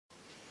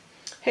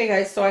Hey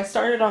guys, so I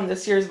started on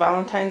this year's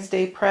Valentine's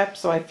Day prep,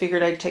 so I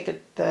figured I'd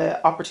take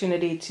the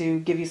opportunity to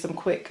give you some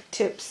quick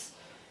tips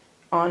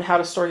on how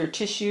to store your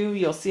tissue.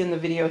 You'll see in the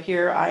video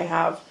here I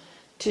have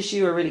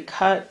tissue already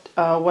cut.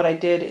 What I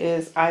did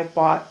is I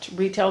bought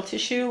retail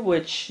tissue,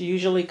 which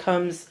usually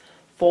comes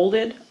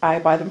folded. I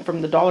buy them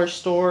from the dollar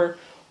store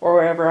or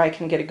wherever I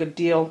can get a good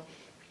deal.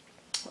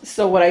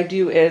 So what I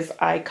do is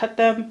I cut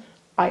them,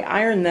 I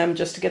iron them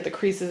just to get the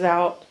creases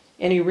out,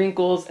 any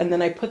wrinkles, and then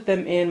I put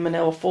them in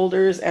manila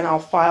folders and I'll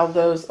file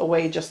those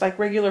away just like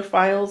regular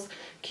files.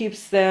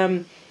 Keeps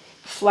them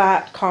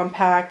flat,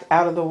 compact,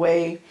 out of the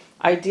way.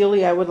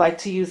 Ideally I would like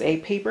to use a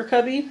paper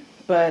cubby,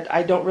 but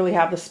I don't really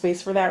have the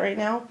space for that right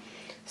now.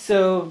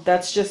 So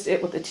that's just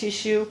it with the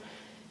tissue.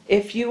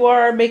 If you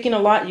are making a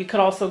lot, you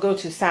could also go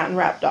to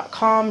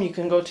satinwrap.com. You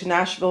can go to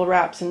Nashville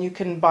Wraps and you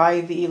can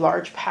buy the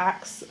large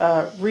packs,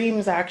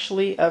 reams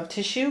actually, of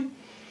tissue.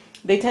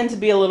 They tend to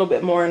be a little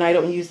bit more and I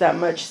don't use that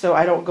much, so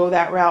I don't go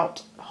that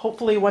route.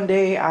 Hopefully one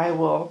day I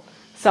will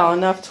sell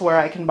enough to where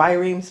I can buy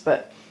reams,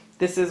 but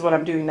this is what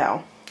I'm doing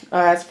now.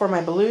 As for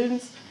my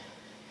balloons,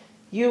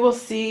 you will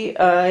see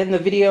in the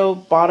video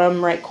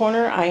bottom right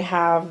corner I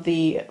have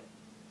the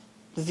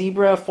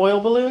zebra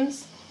foil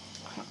balloons.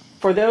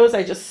 For those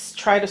I just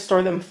try to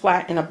store them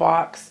flat in a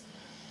box.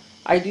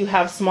 I do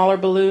have smaller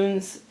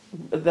balloons,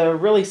 the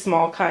really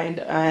small kind,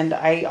 and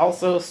I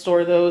also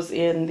store those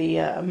in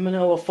the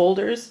manila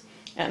folders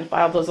and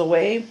file those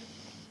away.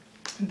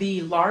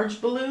 The large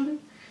balloon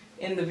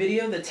in the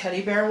video, the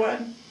teddy bear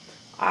one,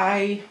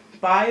 I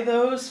buy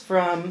those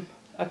from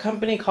a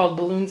company called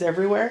Balloons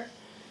Everywhere,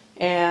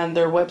 and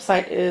their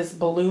website is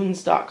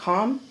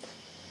balloons.com.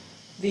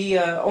 The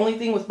only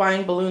thing with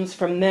buying balloons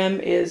from them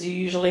is you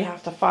usually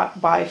have to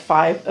buy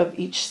 5 of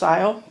each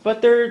style,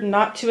 but they're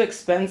not too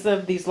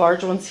expensive. These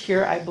large ones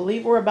here I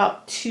believe were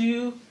about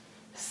 $2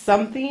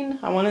 something.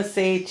 I want to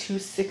say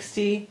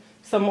 $2.60,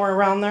 somewhere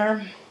around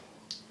there.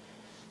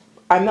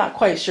 I'm not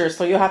quite sure,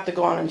 so you'll have to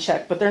go on and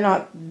check, but they're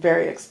not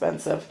very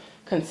expensive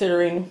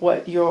considering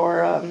what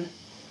your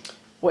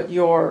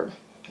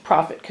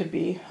profit could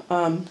be.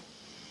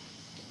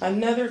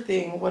 Another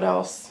thing, what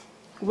else?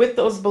 With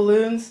those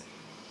balloons,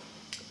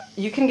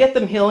 you can get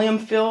them helium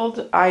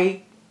filled.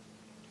 I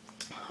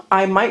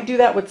might do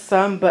that with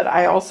some, but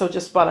I also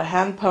just bought a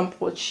hand pump,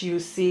 which you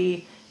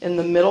see in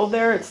the middle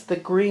there. It's the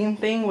green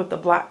thing with the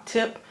black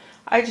tip.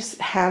 I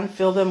just hand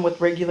fill them with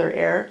regular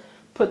air,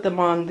 put them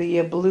on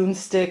the balloon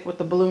stick with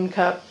the balloon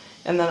cup,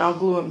 and then I'll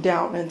glue them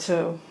down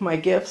into my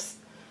gifts.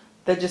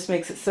 That just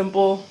makes it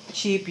simple,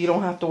 cheap. You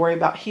don't have to worry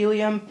about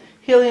helium.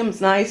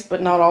 Helium's nice,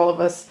 but not all of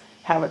us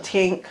have a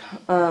tank.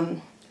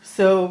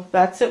 So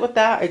that's it with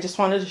that. I just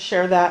wanted to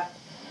share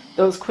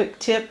those quick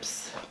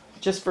tips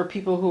just for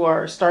people who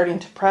are starting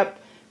to prep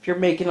if you're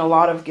making a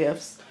lot of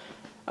gifts.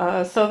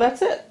 So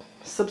that's it.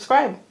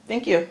 Subscribe.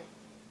 Thank you.